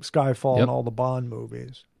Skyfall and all the Bond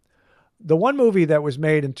movies. The one movie that was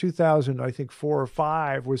made in 2000, I think 4 or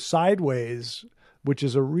 5, was Sideways, which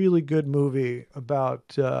is a really good movie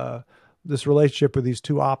about this relationship with these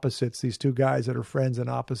two opposites, these two guys that are friends and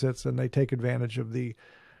opposites, and they take advantage of the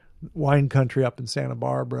wine country up in Santa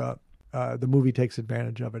Barbara. The movie takes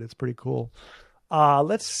advantage of it. It's pretty cool.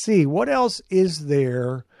 Let's see. What else is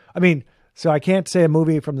there? I mean, so I can't say a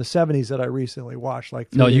movie from the 70s that I recently watched,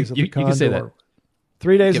 like 3 Days of the Condor. You can say that.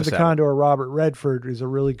 3 Days of the Condor, Robert Redford, is a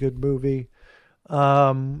really good movie.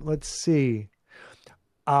 Let's see.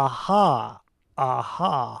 Aha.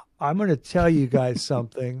 I'm going to tell you guys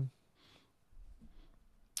something.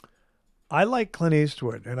 I like Clint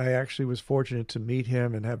Eastwood, and I actually was fortunate to meet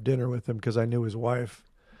him and have dinner with him because I knew his wife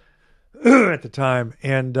at the time.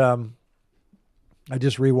 And I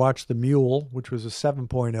just rewatched The Mule, which was a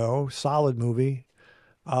 7.0, solid movie.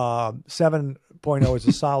 7.0 is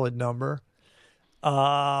a solid number.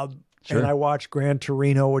 Sure. And I watched Gran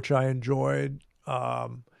Torino, which I enjoyed.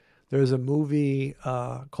 There's a movie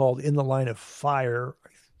called In the Line of Fire,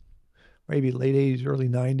 maybe late 80s, early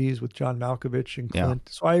 90s with John Malkovich and Clint.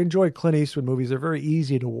 So I enjoy Clint Eastwood movies. They're very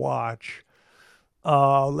easy to watch.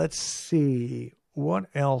 Let's see. What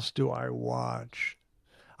else do I watch?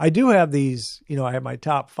 I do have these, I have my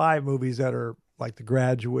top 5 movies that are like The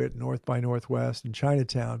Graduate, North by Northwest, and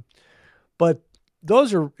Chinatown. But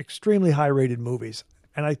those are extremely high rated movies.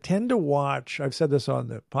 And I tend to watch, I've said this on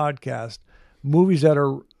the podcast, movies that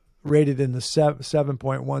are rated in the 7.1,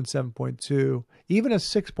 7.2, even a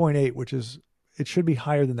 6.8, which is, it should be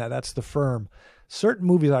higher than that. That's The Firm. Certain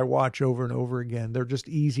movies I watch over and over again. They're just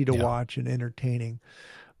easy to watch and entertaining.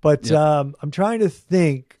 But I'm trying to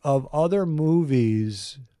think of other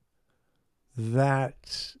movies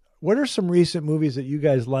that, what are some recent movies that you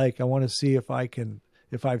guys like? I want to see if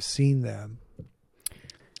I've seen them.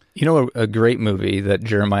 A great movie that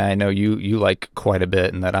Jeremiah, I know you like quite a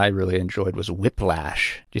bit and that I really enjoyed was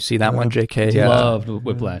Whiplash. Do you see that one, JK? Loved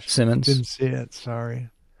Whiplash. Simmons? Didn't see it. Sorry.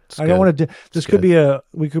 It's I don't good. want to. This could be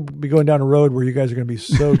we could be going down a road where you guys are going to be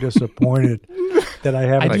so disappointed that I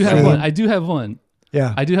haven't. I do have one.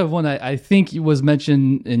 Yeah. I do have one. I think it was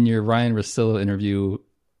mentioned in your Ryan Russillo interview,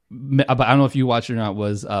 but I don't know if you watched it or not,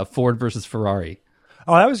 was Ford versus Ferrari.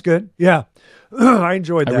 Oh, that was good. Yeah. I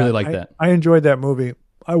enjoyed that. I really liked that. I enjoyed that movie.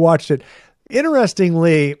 I watched it.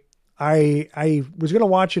 Interestingly, I was going to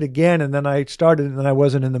watch it again, and then I started and then I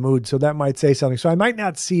wasn't in the mood, so that might say something. So I might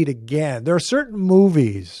not see it again. There are certain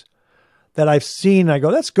movies that I've seen, I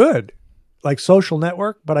go, that's good, like Social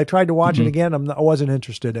Network, but I tried to watch it again. I wasn't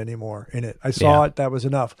interested anymore in it. I saw it. That was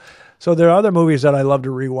enough. So there are other movies that I love to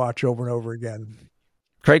rewatch over and over again.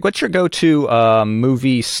 Craig, what's your go-to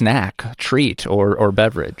movie snack, treat, or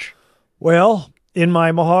beverage? Well, in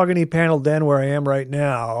my mahogany panel den where I am right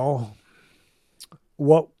now,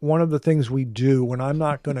 one of the things we do when I'm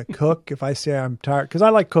not going to cook, if I say I'm tired, because I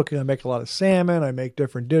like cooking, I make a lot of salmon, I make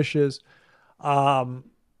different dishes. I'll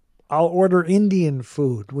order Indian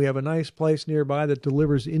food. We have a nice place nearby that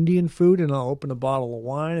delivers Indian food, and I'll open a bottle of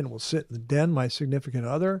wine and we'll sit in the den, my significant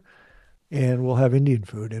other, and we'll have Indian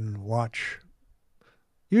food and watch.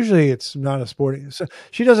 Usually it's not a sporting. So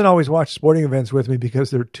she doesn't always watch sporting events with me because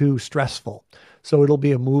they're too stressful. So it'll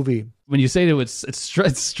be a movie. When you say that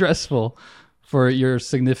it's stressful for your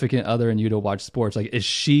significant other and you to watch sports, like is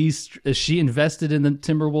she invested in the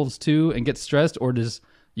Timberwolves too and gets stressed, or does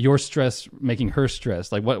your stress making her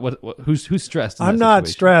stressed? Like who's stressed in I'm that not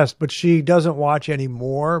situation? stressed, but she doesn't watch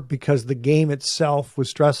anymore because the game itself was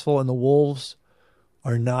stressful and the Wolves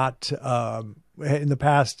are not in the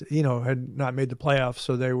past, had not made the playoffs,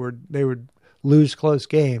 so they would lose close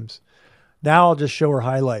games. Now I'll just show her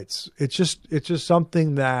highlights. It's just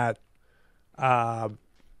something that,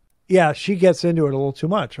 she gets into it a little too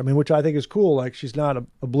much. I mean, which I think is cool. Like she's not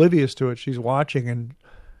oblivious to it. She's watching, and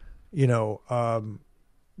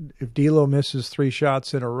if D'Lo misses 3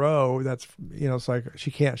 shots in a row, that's it's like she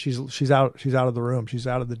can't. She's out of the room. She's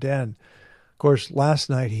out of the den. Of course, last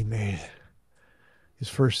night he made his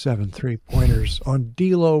first 7 3-pointers on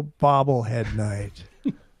D'Lo bobblehead night.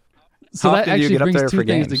 So How that often do you actually get up brings there two for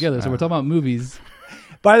things games? together. So we're talking about movies.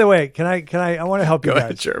 By the way, I want to help you Go guys.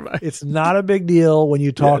 ahead, Jeremiah. It's not a big deal when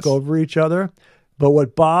you talk Yes. over each other, but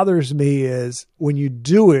what bothers me is when you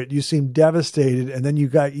do it, you seem devastated, and then you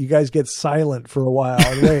guys get silent for a while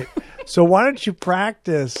and wait. So why don't you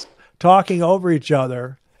practice talking over each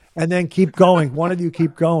other and then keep going? One of you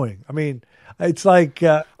keep going. I mean, it's like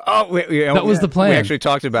That was the plan. We actually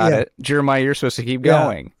talked about Yeah. it. Jeremiah, you're supposed to keep Yeah.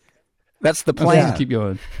 going. That's the Let's plan. just keep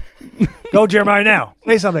going. go, Jeremiah. Now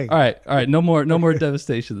say something. All right. No more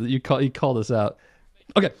devastation. You called us out.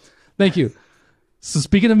 Okay, thank you. So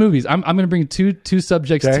speaking of movies, I'm going to bring two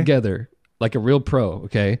subjects Okay. together like a real pro.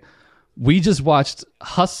 Okay, we just watched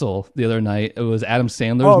Hustle the other night. It was Adam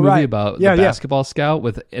Sandler's movie right. about Yeah, the yeah. basketball scout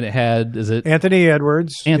and it had Anthony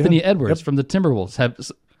Edwards. Anthony Yeah. Edwards Yep. from the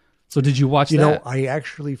Timberwolves. So did you watch You know, that? I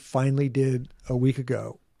actually finally did a week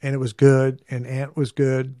ago, and it was good. And Ant was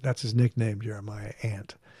good. That's his nickname, Jeremiah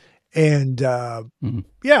Ant. And yeah,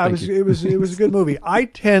 Thank it was a good movie. I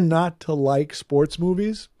tend not to like sports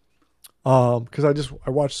movies because I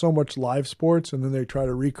watch so much live sports, and then they try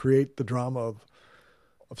to recreate the drama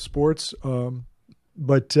of sports. So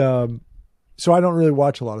I don't really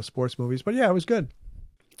watch a lot of sports movies. But yeah, it was good.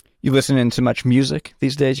 You listening to much music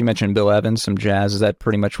these days? You mentioned Bill Evans, some jazz. Is that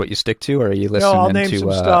pretty much what you stick to, or are you listening I'll name to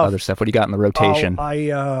some stuff. other stuff? What do you got in the rotation?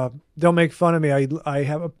 They'll make fun of me.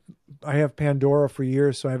 I have Pandora for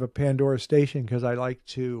years, so I have a Pandora station because I like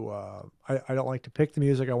to. I don't like to pick the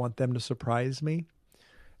music. I want them to surprise me.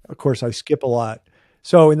 Of course, I skip a lot.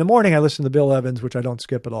 So in the morning, I listen to Bill Evans, which I don't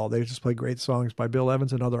skip at all. They just play great songs by Bill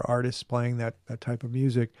Evans and other artists playing that type of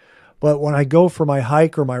music. But when I go for my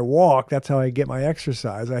hike or my walk, that's how I get my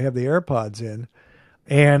exercise. I have the AirPods in,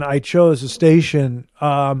 and I chose a station.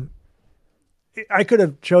 I could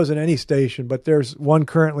have chosen any station, but there's one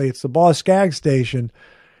currently. It's the Boz Scaggs station,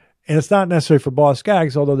 and it's not necessarily for Boz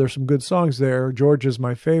Scaggs, although there's some good songs there. George is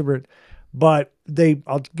my favorite. But I'm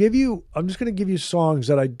just going to give you songs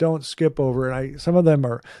that I don't skip over. And some of them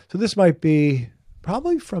are, so this might be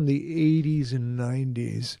probably from the 80s and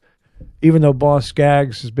 90s, even though Boz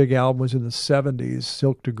Scaggs' big album was in the 70s,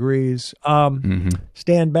 Silk Degrees.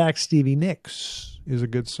 Stand Back, Stevie Nicks is a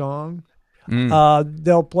good song.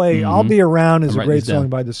 They'll play I'll Be Around is a great song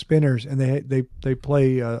by the Spinners. And they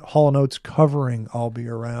play Hall & Oates covering I'll Be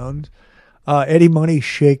Around. Eddie Money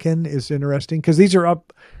Shakin' is interesting because these are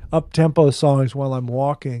up-tempo songs while I'm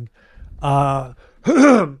walking. I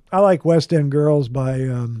like West End Girls by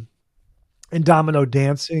and Domino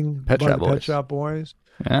Dancing by the Pet Shop Boys.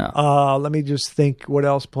 Yeah. Let me just think what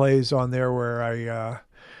else plays on there where I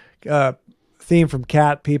theme from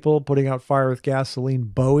Cat People, Putting Out Fire with Gasoline,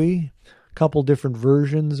 Bowie. A couple different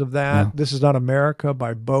versions of that. Yeah. This Is Not America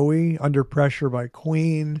by Bowie. Under Pressure by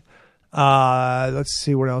Queen. Let's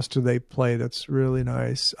see, what else do they play that's really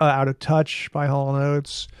nice? Out of Touch by Hall &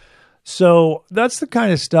 Oates. So that's the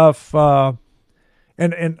kind of stuff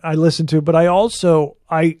and I listen to, but I also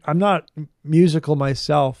I'm not musical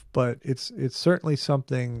myself, but it's certainly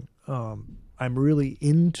something I'm really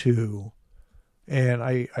into, and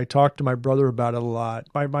I talk to my brother about it a lot.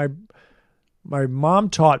 My mom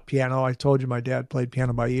taught piano. I told you my dad played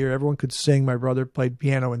piano by ear. Everyone could sing. My brother played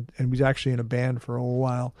piano and was actually in a band for a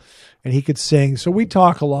while, and he could sing. So we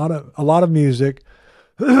talk a lot of music.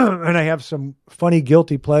 And I have some funny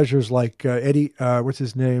guilty pleasures like what's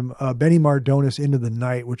his name? Benny Mardones, Into the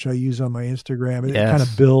Night, which I use on my Instagram. It kind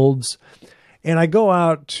of builds. And I go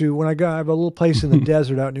out to, I have a little place in the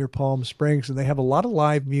desert out near Palm Springs, and they have a lot of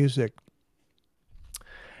live music.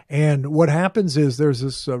 And what happens is there's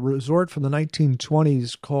this resort from the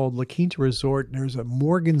 1920s called La Quinta Resort, and there's a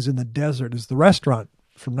Morgan's in the Desert is the restaurant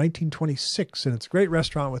from 1926, and it's a great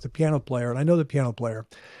restaurant with a piano player, and I know the piano player.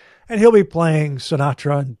 And he'll be playing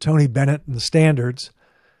Sinatra and Tony Bennett and the standards.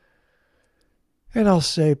 And I'll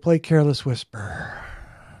say, play Careless Whisper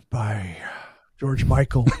by George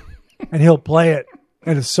Michael. And he'll play it.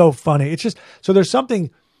 And it's so funny. It's just, so there's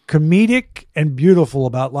something comedic and beautiful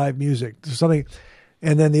about live music. There's something.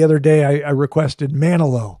 And then the other day I requested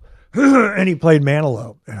Manilow. And he played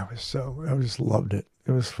Manilow. And I just loved it.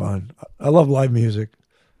 It was fun. I love live music.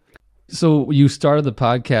 So you started the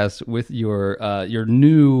podcast with your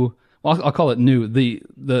new, well, I'll call it new,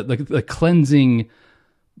 the cleansing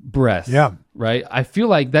breath. Yeah. Right. I feel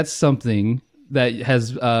like that's something that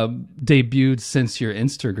has debuted since your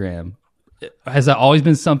Instagram. Has that always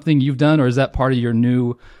been something you've done, or is that part of your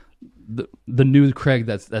new, the new Craig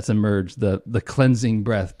that's emerged, the cleansing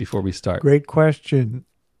breath before we start? Great question.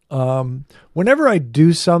 Whenever I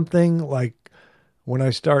do something, like when I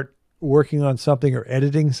start working on something or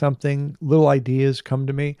editing something, little ideas come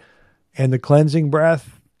to me. And the cleansing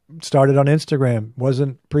breath started on Instagram.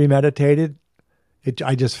 Wasn't premeditated.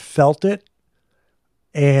 I just felt it.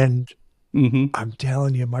 And I'm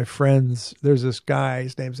telling you, my friends, there's this guy,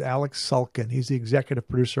 his name's Alex Sulkin. He's the executive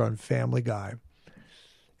producer on Family Guy.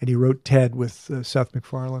 And he wrote Ted with Seth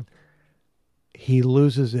MacFarlane. He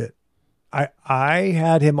loses it. I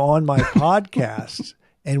had him on my podcast.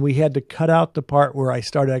 And we had to cut out the part where I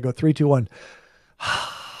started. I go 3, 2, 1,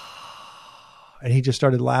 and he just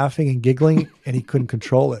started laughing and giggling, and he couldn't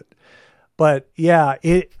control it. But yeah,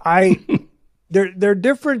 there are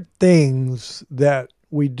different things that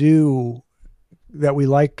we do that we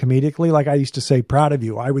like comedically. Like I used to say, proud of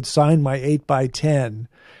you. I would sign my 8x10.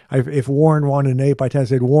 If Warren wanted an 8x10, I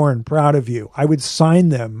said, Warren, proud of you. I would sign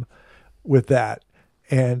them with that.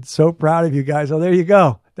 And so proud of you guys. Oh, there you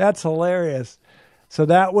go. That's hilarious. So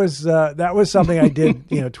that was something I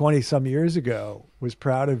did, 20 some years ago, was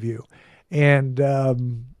proud of you. And,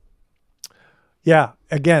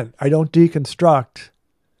 again, I don't deconstruct,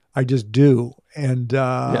 I just do. And,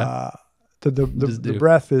 the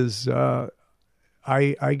breath is,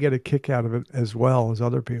 I get a kick out of it as well as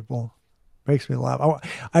other people. Makes me laugh.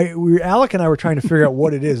 Alec and I were trying to figure out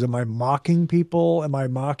what it is. Am I mocking people? Am I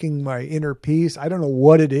mocking my inner peace? I don't know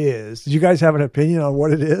what it is. Did you guys have an opinion on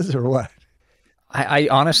what it is or what? I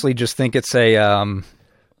honestly just think it's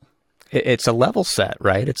it's a level set,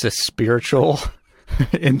 right? It's a spiritual,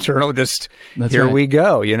 internal, just That's here right. we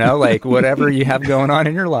go, like whatever you have going on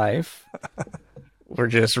in your life, we're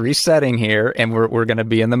just resetting here and we're going to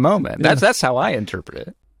be in the moment. That's how I interpret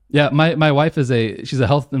it. Yeah, my wife she's a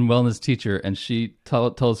health and wellness teacher, and she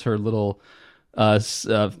tells her little 5,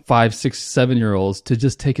 6, 7-year-olds to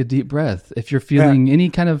just take a deep breath. If you're feeling any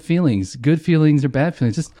kind of feelings, good feelings or bad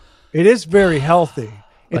feelings, just it is very healthy.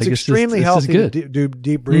 It's like, extremely healthy to do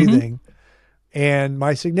deep breathing. And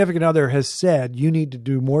my significant other has said, you need to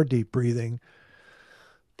do more deep breathing.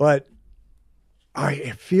 But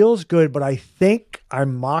it feels good, but I think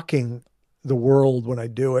I'm mocking the world when I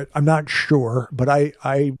do it. I'm not sure, but I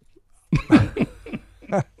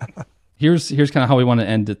Here's kind of how we want to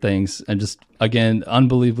end things. And just, again,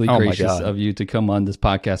 unbelievably gracious of you to come on this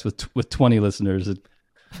podcast with 20 listeners.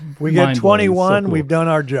 We get 21. So cool. We've done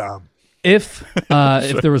our job. If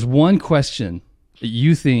there was one question that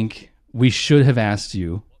you think we should have asked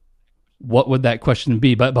you, what would that question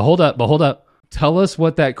be? But hold up. Tell us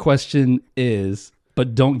what that question is,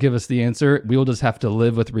 but don't give us the answer. We will just have to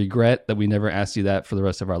live with regret that we never asked you that for the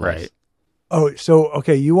rest of our lives. Right. Oh, so,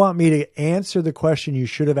 okay, you want me to answer the question you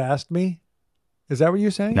should have asked me? Is that what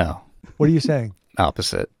you're saying? No. What are you saying?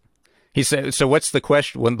 Opposite. He said, so what's the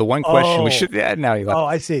question? The one question we should... Yeah, now you left. Oh,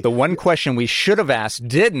 I see. The one question we should have asked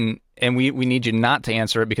didn't, and we need you not to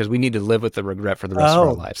answer it because we need to live with the regret for the rest of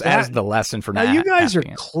our lives as the lesson for now. You guys are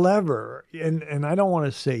clever, and I don't want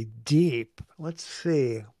to say deep. Let's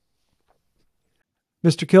see.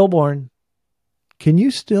 Mr. Kilborn, can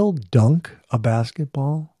you still dunk a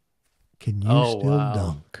basketball? Can you still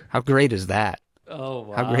dunk? How great is that? Oh,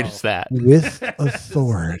 wow. How great is that? With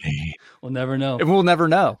authority. We'll never know. And we'll never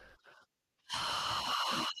know.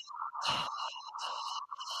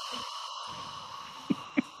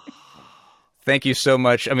 Thank you so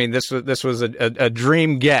much. I mean, this was a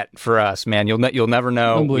dream get for us, man. You'll never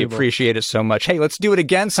know. We appreciate it so much. Hey, let's do it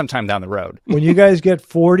again sometime down the road. When you guys get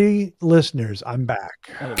 40 listeners, I'm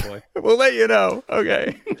back. Oh boy, we'll let you know.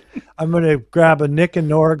 Okay. I'm going to grab a Nick and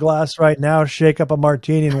Nora glass right now, shake up a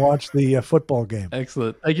martini, and watch the football game.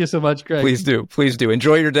 Excellent. Thank you so much, Craig. Please do.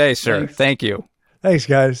 Enjoy your day, sir. Thanks. Thank you. Thanks,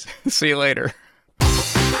 guys. See you later.